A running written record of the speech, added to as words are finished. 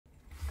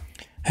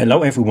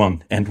Hello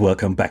everyone and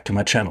welcome back to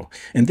my channel.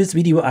 In this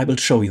video I will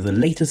show you the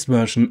latest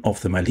version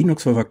of the My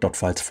Linux for Work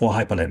Dotfiles for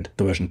Hyprland,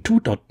 the version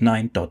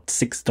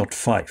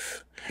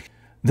 2.9.6.5.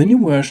 The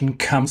new version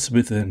comes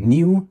with a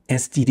new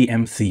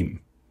SDDM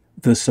theme.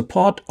 The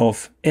support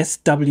of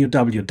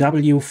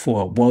swww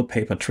for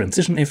wallpaper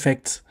transition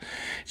effects.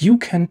 You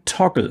can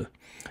toggle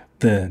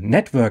the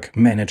Network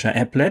Manager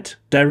Applet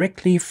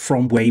directly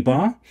from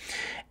Waybar,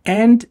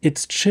 and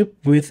it's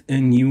shipped with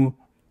a new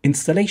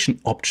installation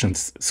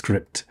options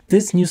script.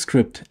 This new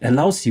script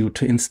allows you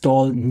to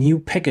install new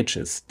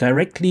packages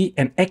directly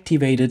and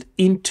activate it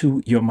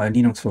into your My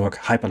Linux for Work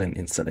Hyprland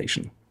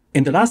installation.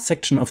 In the last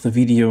section of the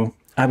video,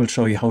 I will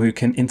show you how you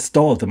can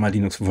install the My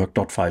Linux for Work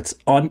Dotfiles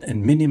on a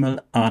minimal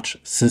Arch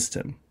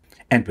system.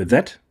 And with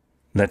that,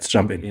 let's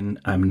jump in.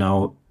 I'm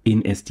now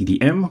in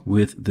SDDM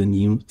with the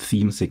new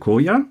theme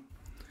Sequoia,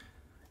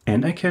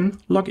 and I can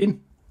log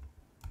in.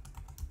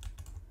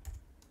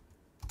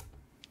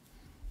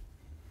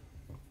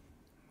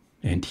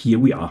 And here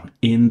we are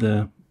in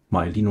the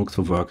My Linux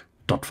for Work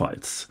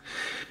Dotfiles.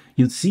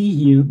 You see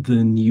here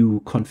the new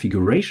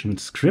configuration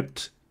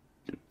script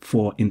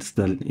for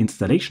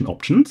installation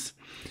options.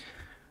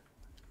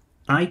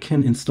 I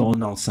can install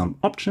now some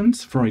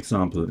options, for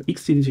example,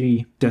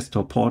 XDG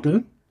Desktop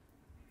Portal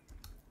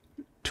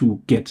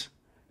to get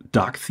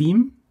dark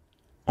theme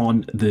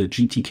on the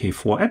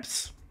GTK4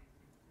 apps.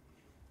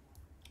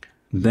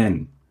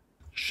 Then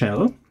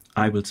shell,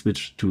 I will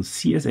switch to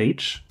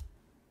CSH.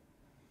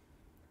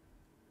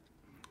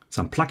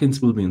 Some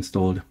plugins will be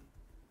installed.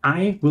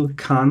 I will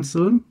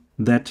cancel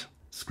that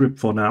script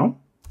for now.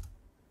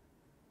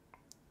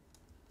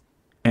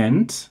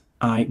 And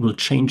I will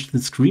change the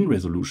screen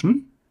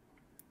resolution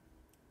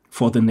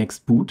for the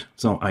next boot.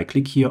 So I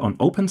click here on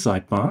Open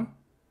Sidebar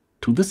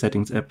to the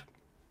Settings app.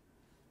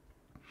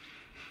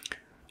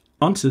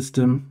 On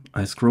System,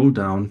 I scroll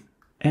down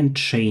and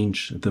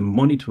change the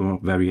monitor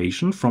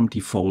variation from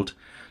default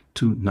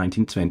to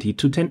 1920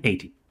 to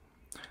 1080.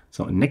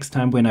 So next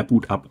time when I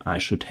boot up, I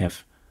should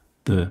have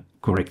the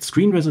correct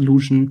screen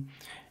resolution.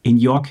 In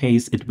your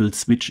case, it will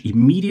switch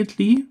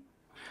immediately,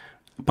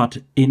 but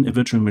in a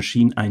virtual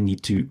machine, I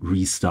need to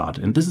restart.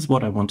 And this is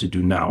what I want to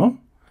do now.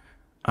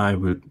 I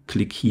will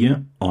click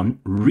here on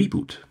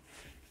Reboot.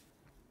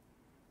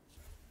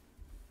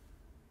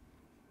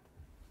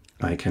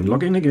 I can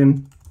log in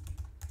again.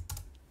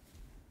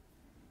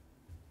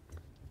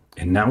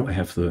 And now I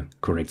have the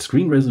correct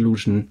screen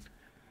resolution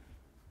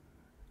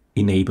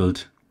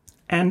enabled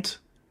and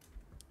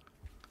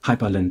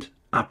Hyprland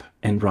up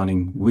and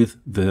running with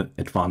the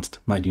advanced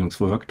My Linux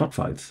for Work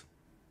Dotfiles.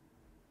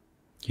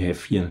 You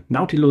have here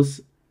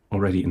Nautilus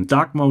already in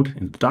dark mode,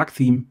 in the dark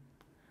theme,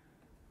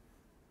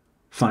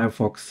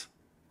 Firefox,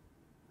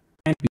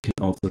 and we can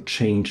also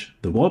change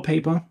the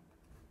wallpaper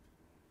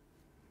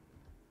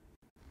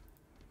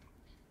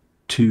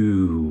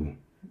to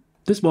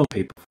this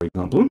wallpaper, for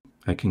example.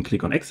 I can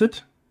click on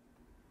Exit.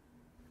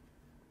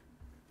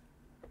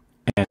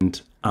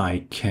 And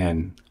I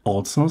can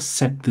also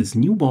set this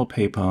new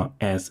wallpaper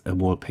as a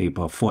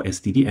wallpaper for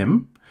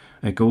SDDM.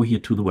 I go here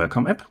to the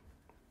Welcome app,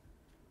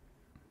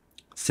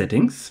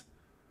 Settings,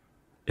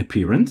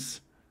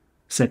 Appearance,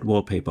 Set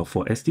Wallpaper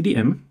for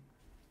SDDM.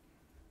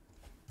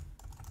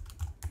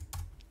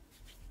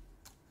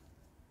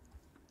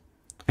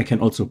 I can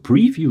also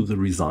preview the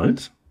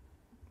result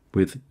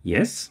with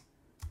Yes.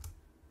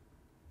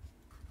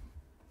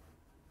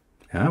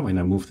 When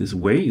I move this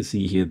away, you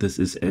see here, this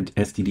is at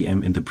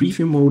SDDM in the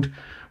preview mode.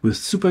 With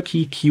super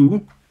key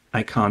Q,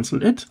 I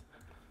cancel it.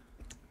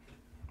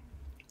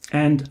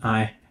 And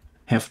I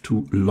have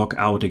to log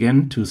out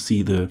again to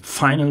see the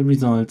final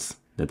results.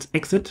 Let's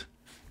exit.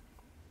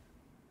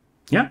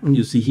 And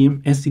you see here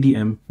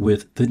SDDM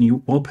with the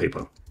new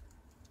wallpaper.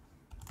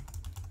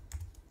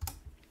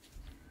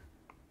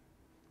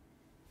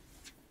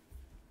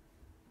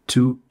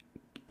 To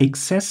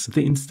access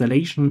the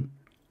installation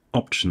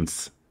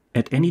options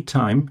at any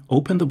time,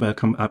 open the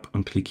Welcome app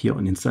and click here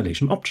on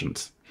Installation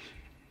Options.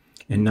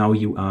 And now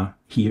you are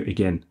here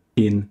again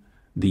in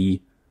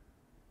the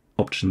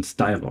Options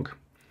dialog.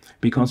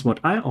 Because what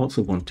I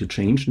also want to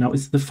change now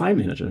is the file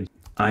manager.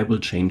 I will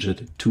change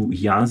it to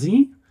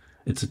Yazi.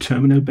 It's a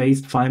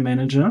terminal-based file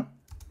manager.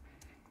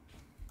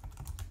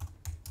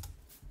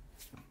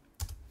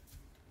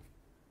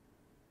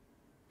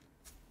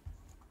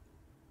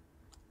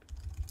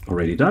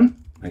 Already done.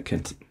 I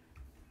can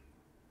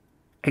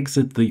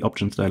exit the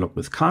options dialog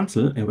with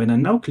cancel, and when I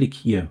now click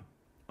here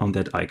on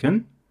that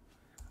icon,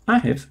 I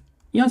have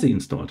Yazi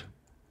installed.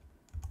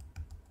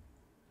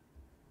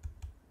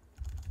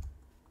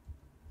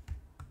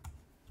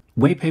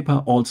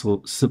 Waypaper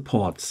also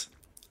supports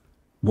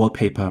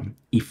wallpaper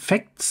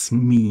effects,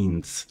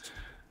 means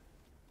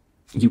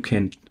you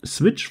can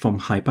switch from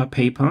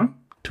Hyperpaper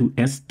to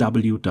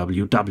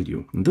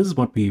swww. And this is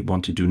what we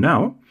want to do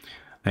now.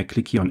 I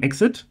click here on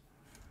Exit.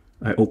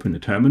 I open a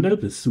terminal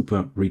with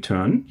super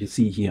return. You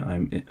see here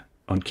I'm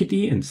on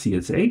Kitty and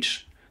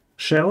CSH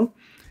shell,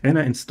 and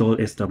I install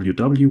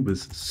sww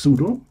with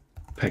sudo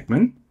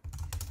pacman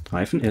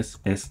 -s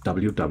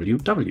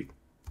swww.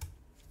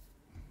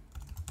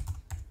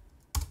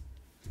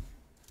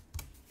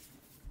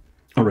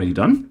 already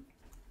done.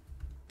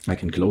 I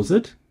can close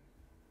it,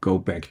 go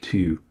back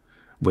to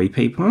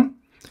wallpaper,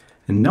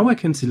 and now I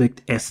can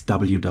select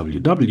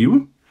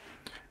SWWW.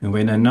 And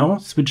when I now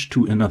switch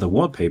to another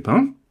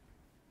wallpaper,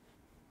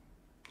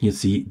 you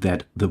see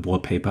that the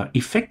wallpaper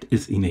effect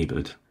is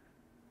enabled.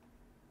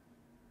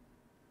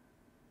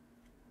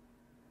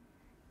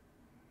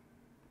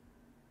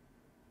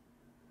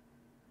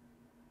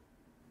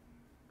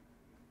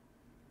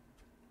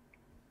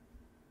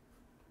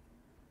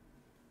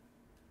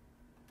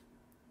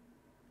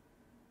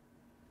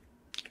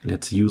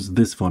 Let's use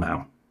this for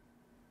now.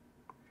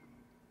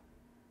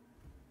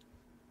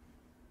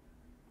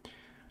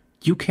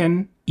 You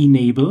can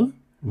enable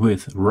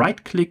with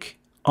right-click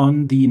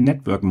on the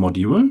network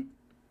module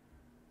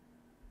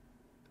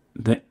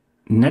the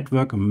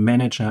Network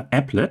Manager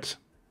Applet.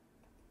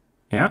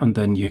 Yeah, and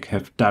then you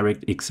have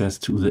direct access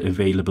to the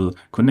available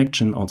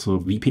connection, also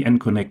VPN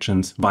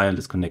connections,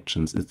 wireless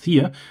connections. It's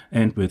here.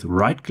 And with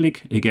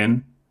right-click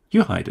again,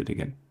 you hide it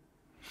again.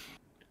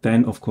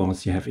 Then, of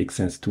course, you have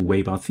access to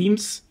waiver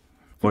themes.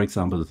 For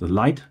example, the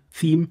light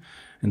theme.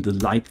 And the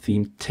light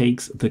theme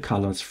takes the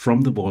colors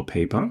from the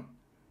wallpaper.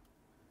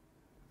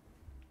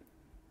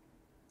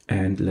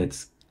 And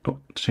let's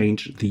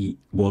change the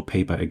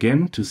wallpaper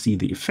again to see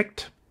the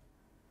effect.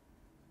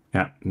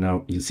 Yeah,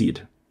 now you see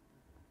it.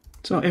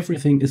 So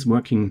everything is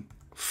working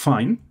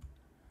fine.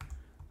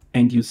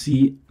 And you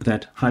see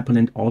that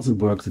Hyprland also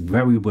works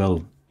very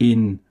well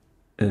in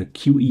a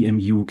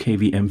QEMU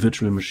KVM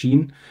virtual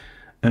machine.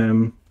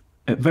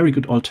 A very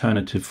good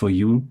alternative for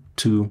you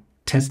to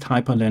test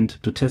Hyprland,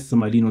 to test the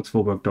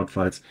MyLinux4Work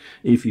Dotfiles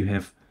if you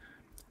have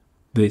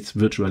this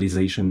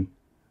virtualization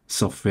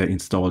software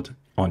installed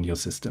on your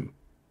system.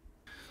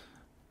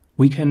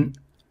 We can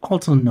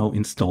also now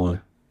install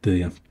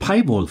the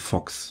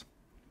Firefox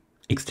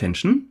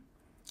extension.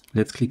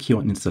 Let's click here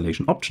on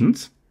Installation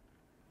Options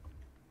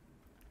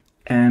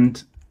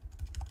and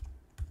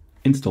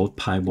install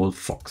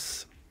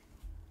Firefox.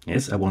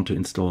 Yes, I want to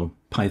install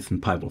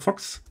Python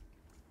Firefox.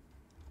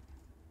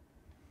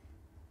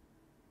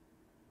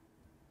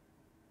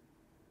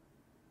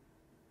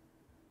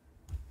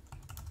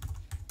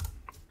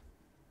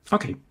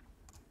 Okay,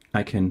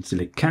 I can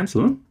select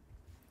Cancel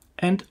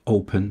and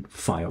open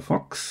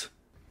Firefox.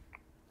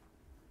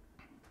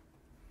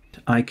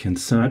 I can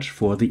search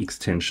for the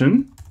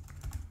extension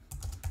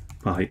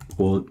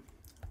Firefox.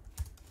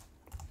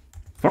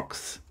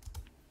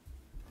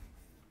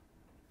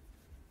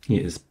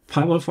 Here is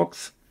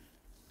Firefox,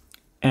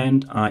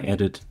 and I add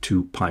it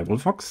to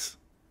Firefox,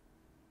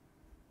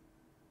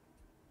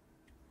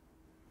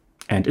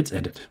 and it's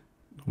added.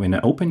 When I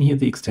open here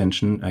the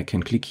extension, I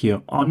can click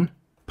here on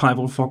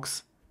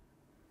Firefox,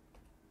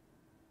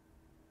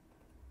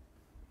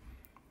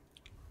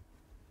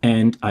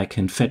 and I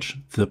can fetch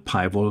the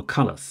Firefox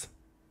colors.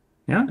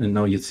 Yeah, and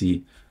now you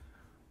see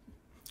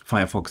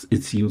Firefox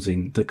is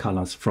using the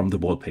colors from the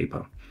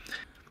wallpaper.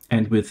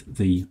 And with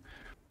the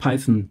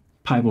Python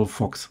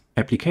Firefox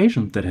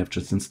application that I've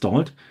just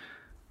installed,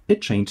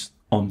 it changed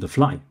on the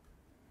fly.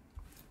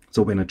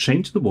 So when I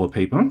change the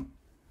wallpaper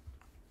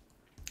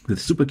with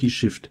super key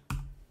Shift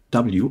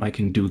W, I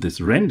can do this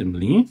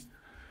randomly.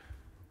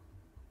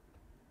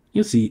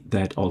 You see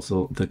that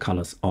also the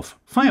colors of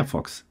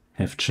Firefox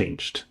have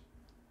changed.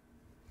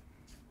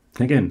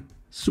 Again,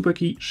 super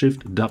key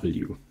Shift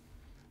W.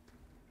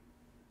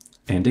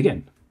 And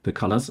again, the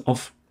colors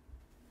of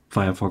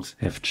Firefox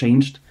have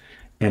changed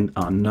and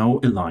are now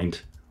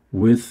aligned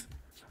with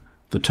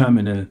the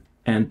terminal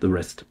and the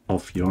rest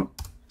of your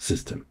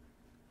system.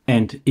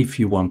 And if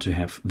you want to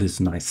have this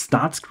nice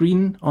start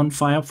screen on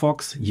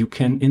Firefox, you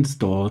can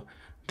install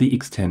the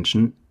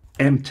extension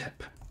mtab.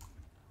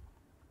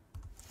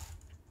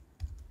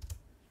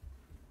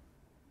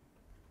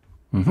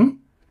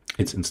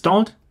 It's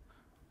installed.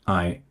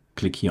 I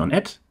click here on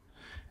Add,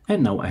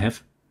 and now I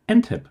have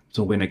mtab.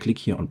 So when I click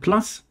here on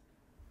plus,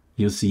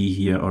 you see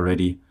here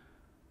already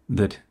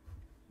that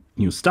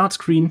new start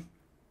screen.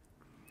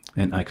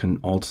 And I can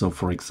also,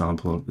 for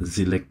example,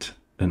 select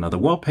another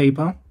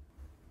wallpaper,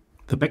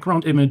 the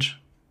background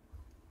image,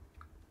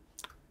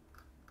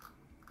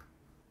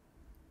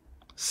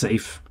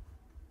 save.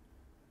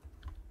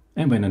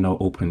 And when I now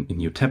open a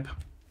new tab,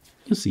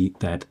 you see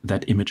that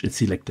that image is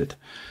selected.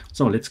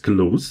 So let's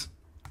close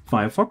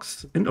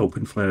Firefox and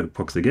open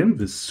Firefox again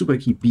with super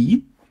key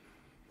B.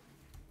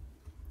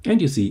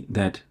 And you see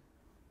that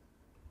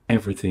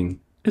everything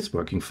is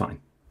working fine.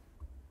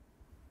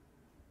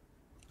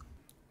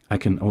 I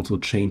can also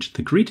change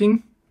the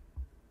greeting.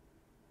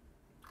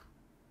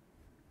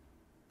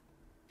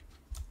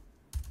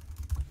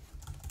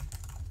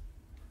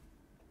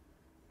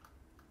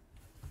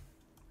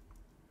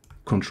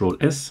 Control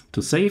S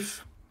to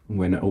save.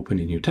 When I open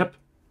a new tab,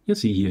 you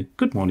see here,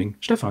 good morning,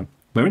 Stefan.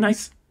 Very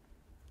nice.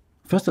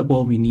 First of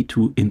all, we need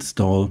to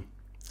install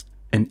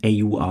an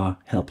AUR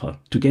helper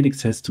to get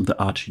access to the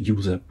Arch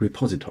user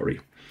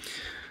repository.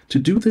 To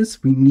do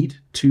this, we need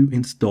to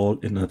install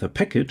another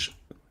package.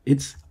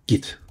 It's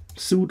git,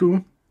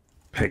 sudo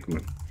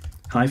pacman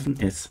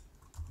 -s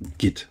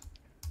git.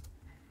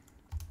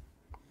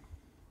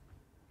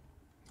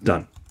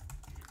 Done.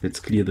 Let's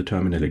clear the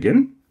terminal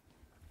again.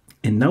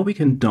 And now we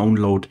can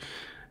download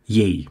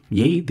Yay,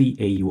 the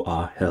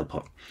AUR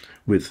helper,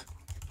 with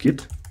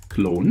git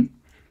clone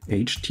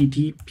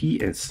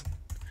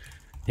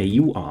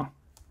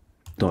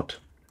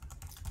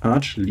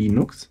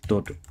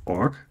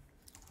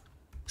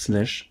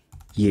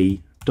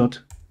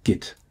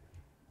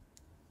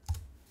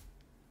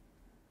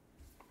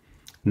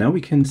Now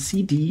we can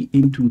cd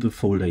into the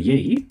folder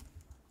Yay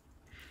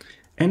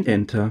and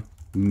enter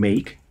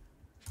make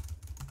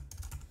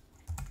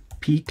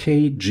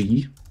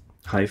pkg-si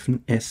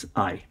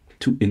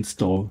to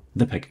install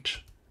the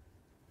package.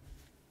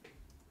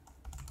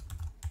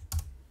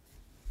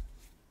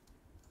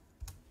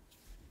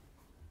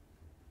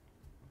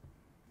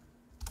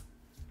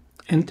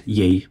 And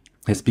Yay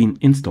has been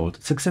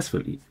installed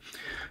successfully.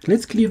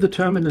 Let's clear the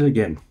terminal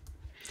again.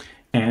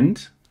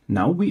 And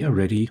now we are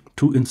ready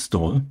to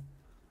install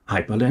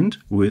Hyprland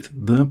with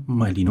the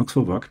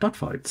MyLinuxForWork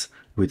Dotfiles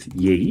with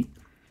Yay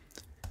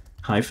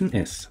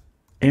 -s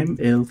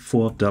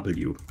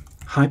ML4W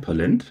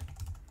Hyprland.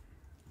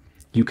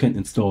 You can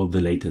install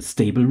the latest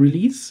stable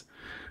release,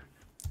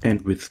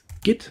 and with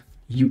Git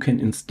you can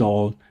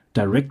install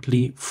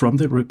directly from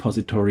the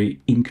repository,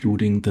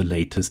 including the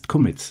latest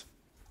commits.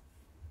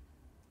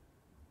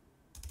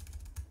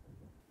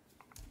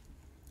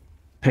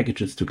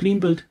 Packages to clean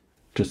build,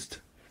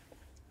 just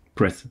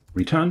press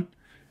return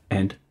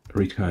and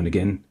return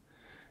again,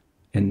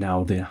 and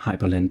now the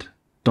Hyprland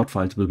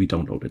Dotfiles will be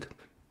downloaded.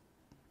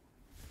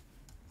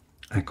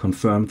 I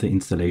confirm the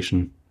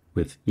installation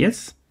with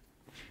yes.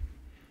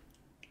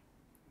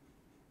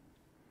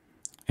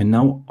 And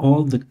now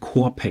all the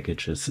core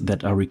packages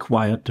that are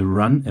required to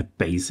run a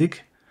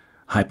basic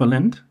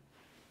Hyprland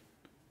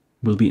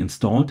will be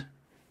installed,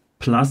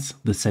 plus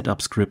the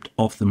setup script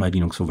of the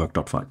MyLinuxForWork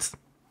Dotfiles.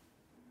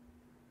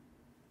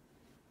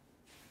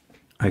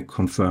 I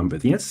confirm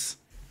with yes.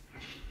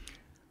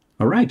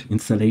 All right,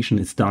 installation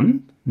is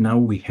done. Now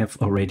we have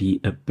already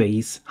a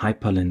base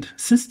Hyprland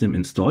system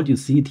installed. You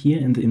see it here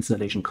in the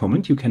installation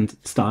comment. You can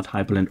start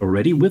Hyprland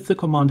already with the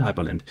command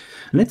Hyprland.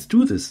 Let's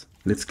do this.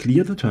 Let's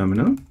clear the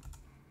terminal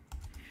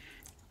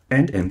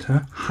and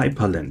enter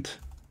Hyprland.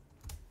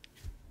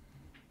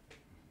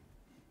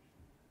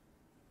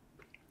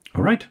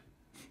 All right,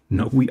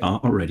 now we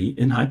are already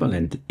in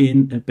Hyprland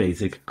in a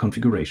basic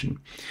configuration.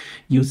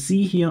 You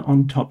see here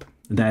on top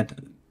that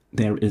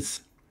there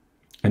is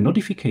a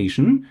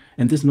notification,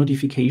 and this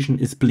notification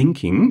is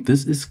blinking.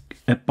 This is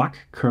a bug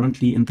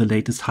currently in the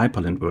latest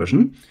Hyprland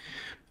version.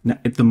 Now,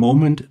 at the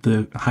moment,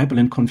 the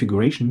Hyprland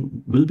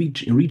configuration will be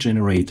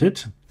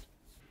regenerated.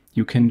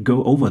 You can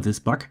go over this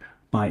bug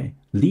by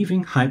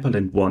leaving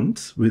Hyprland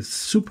once with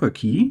super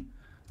key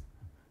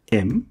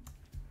M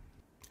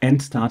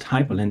and start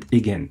Hyprland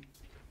again.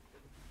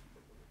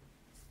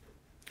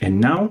 And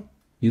now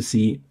you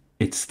see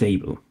it's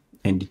stable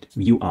and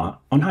you are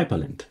on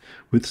Hyprland.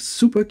 With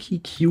super key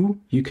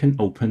Q, you can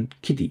open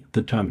Kitty,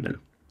 the terminal.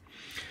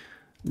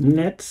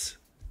 Let's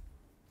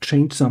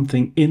change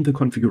something in the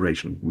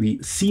configuration.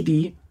 We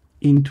cd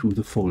into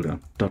the folder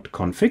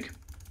 .config.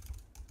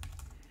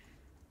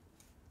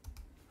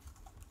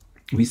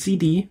 We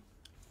cd.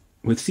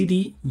 With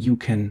cd, you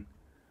can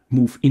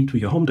move into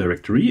your home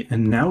directory,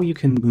 and now you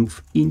can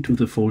move into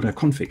the folder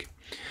config.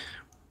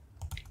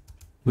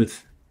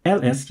 With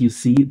ls, you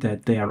see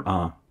that there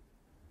are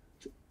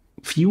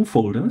few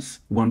folders,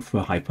 one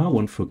for Hyper,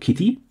 one for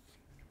Kitty.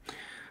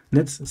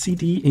 Let's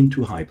cd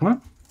into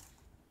Hyper.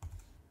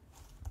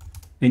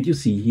 And you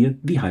see here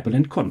the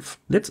Hyprland conf.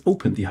 Let's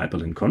open the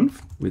Hyprland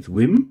conf with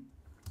vim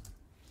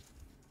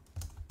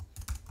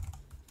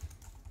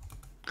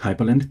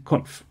Hyprland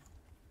conf.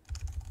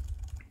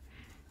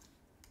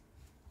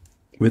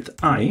 With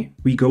I,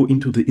 we go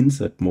into the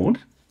insert mode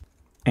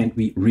and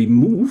we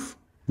remove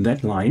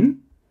that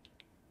line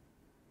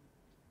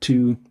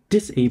to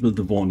disable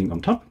the warning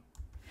on top.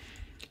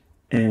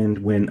 And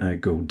when I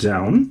go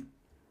down,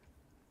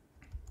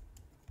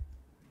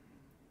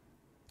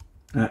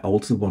 I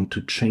also want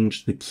to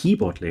change the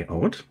keyboard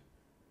layout.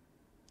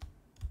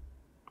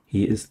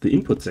 Here is the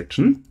input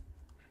section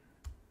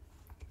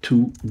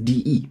to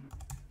DE.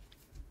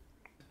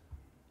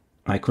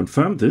 I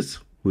confirm this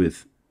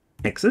with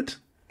exit,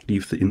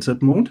 leave the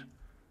insert mode,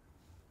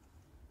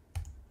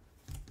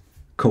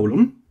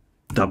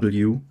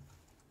 :W,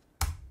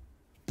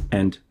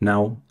 and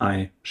now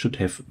I should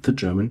have the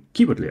German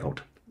keyboard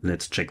layout.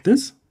 Let's check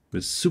this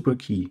with super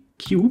key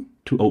Q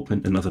to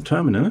open another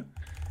terminal,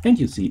 and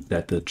you see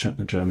that the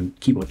German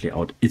keyboard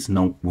layout is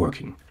now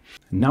working.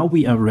 Now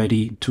we are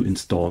ready to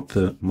install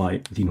the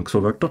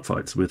MyLinuxForWork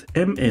Dotfiles with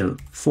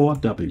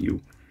ML4W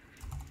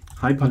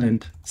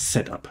Hyprland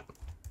setup.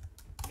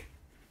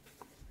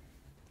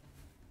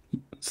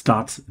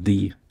 Starts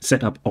the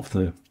setup of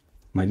the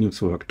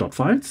MyLinuxForWork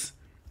Dotfiles.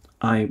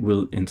 I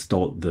will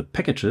install the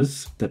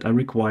packages that are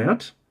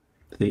required.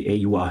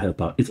 The AUR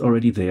helper is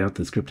already there.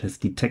 The script has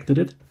detected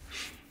it.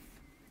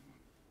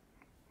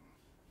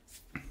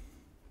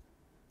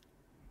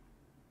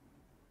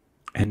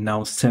 And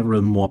now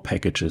several more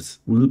packages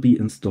will be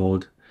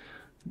installed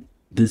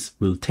This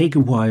will take a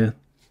while.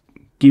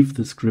 Give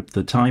the script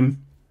the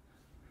time.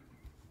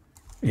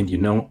 And you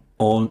know,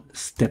 all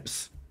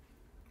steps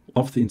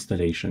of the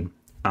installation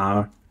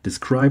are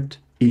described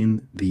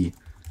in the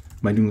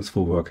My Linux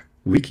for Work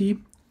wiki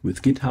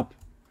with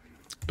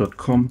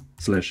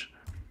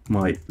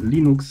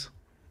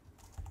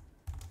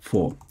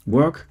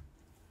github.com/mylinux4work.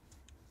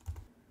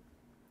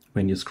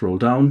 When you scroll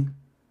down,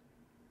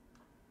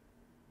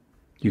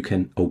 you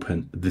can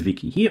open the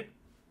wiki here.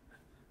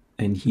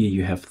 And here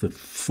you have the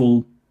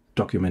full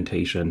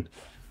documentation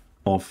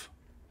of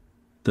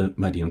the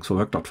My Linux for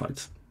Work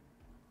Dotfiles.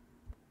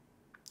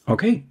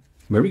 Okay,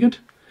 very good.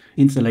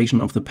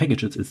 Installation of the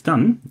packages is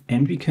done,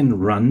 and we can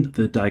run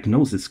the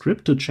diagnosis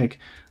script to check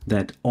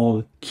that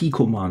all key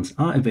commands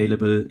are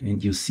available.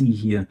 And you see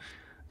here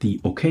the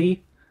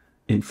OK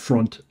in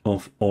front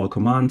of all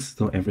commands,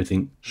 so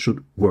everything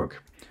should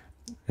work.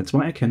 That's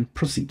why I can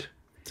proceed.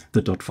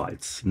 The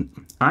 .files.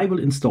 I will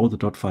install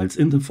the .files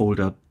in the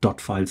folder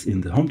 .files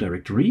in the home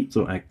directory,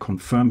 so I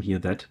confirm here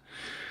that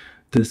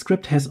the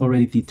script has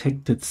already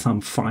detected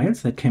some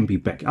files that can be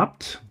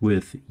backupped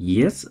with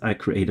yes, I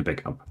create a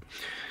backup.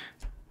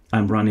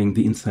 I'm running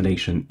the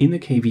installation in a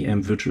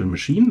KVM virtual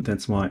machine.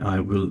 That's why I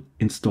will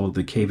install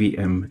the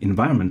KVM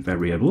environment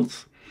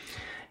variables,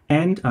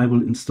 and I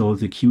will install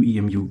the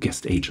QEMU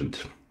guest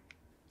agent.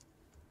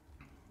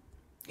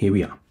 Here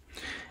we are.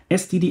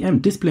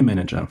 SDDM Display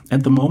Manager.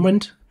 At the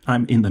moment,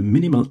 I'm in the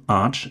minimal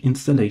Arch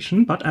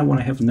installation, but I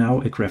want to have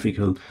now a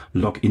graphical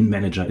login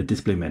manager, a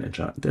display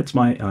manager. That's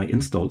why I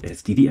installed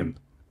SDDM.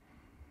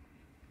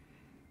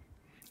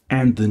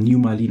 And the new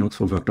My Linux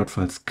for Work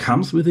Dotfiles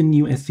comes with a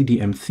new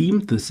SDDM theme,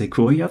 the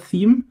Sequoia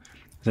theme.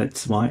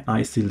 That's why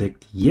I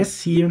select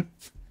yes here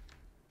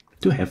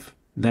to have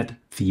that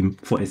theme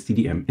for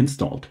SDDM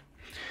installed.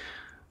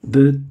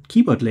 The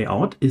keyboard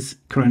layout is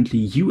currently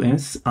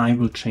US. I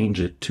will change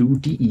it to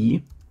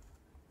DE.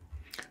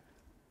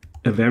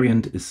 A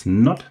variant is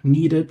not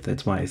needed.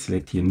 That's why I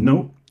select here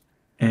no.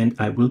 And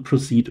I will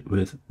proceed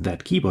with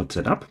that keyboard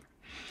setup.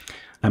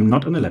 I'm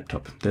not on a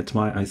laptop. That's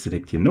why I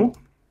select here no.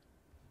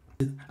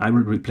 I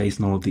will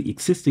replace now the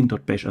existing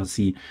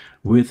 .bashrc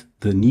with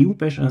the new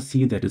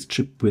bashrc that is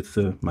shipped with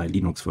the My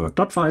Linux for Work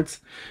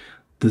Dotfiles.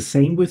 The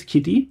same with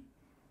Kitty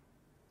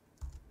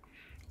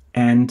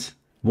and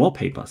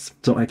wallpapers.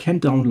 So I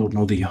can download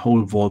now the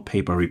whole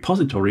wallpaper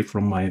repository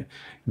from my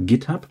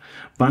GitHub,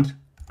 but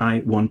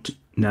I want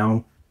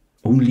now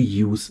only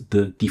use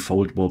the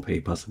default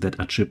wallpapers that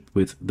are shipped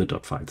with the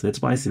 .files.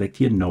 That's why I select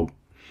here no.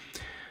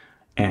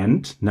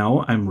 And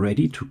now I'm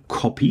ready to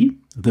copy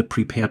the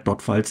prepared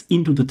 .files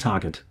into the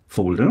target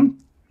folder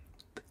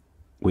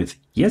with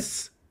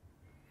yes.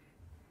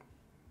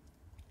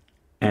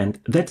 And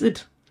that's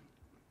it.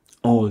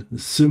 All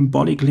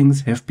symbolic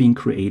links have been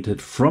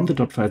created from the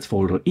 .files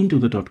folder into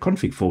the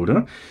 .config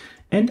folder,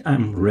 and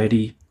I'm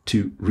ready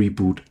to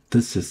reboot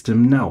the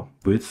system now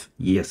with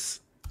yes.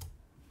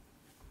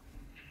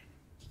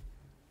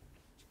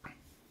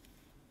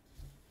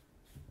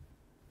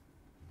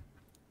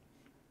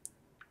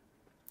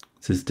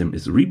 System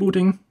is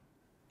rebooting.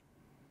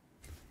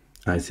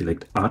 I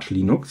select Arch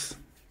Linux.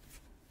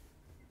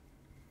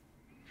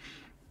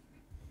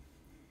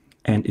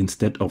 And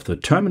instead of the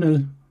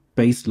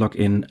terminal-based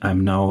login,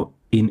 I'm now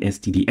in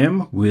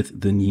SDDM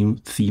with the new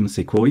theme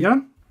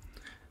Sequoia.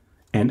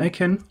 And I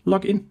can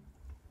log in.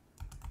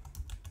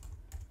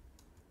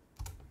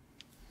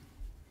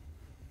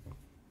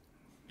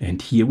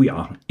 And here we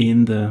are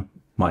in the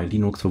My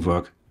Linux for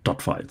Work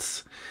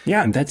 .files.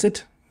 Yeah, and that's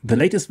it. The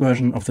latest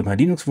version of the My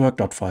Linux for Work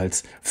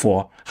 .files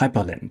for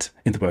Hyprland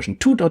in the version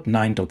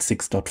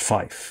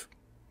 2.9.6.5.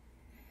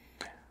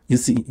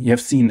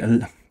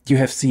 You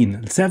have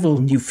seen several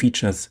new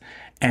features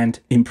and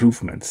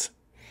improvements.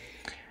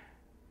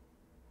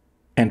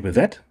 And with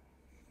that,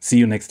 see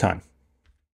you next time.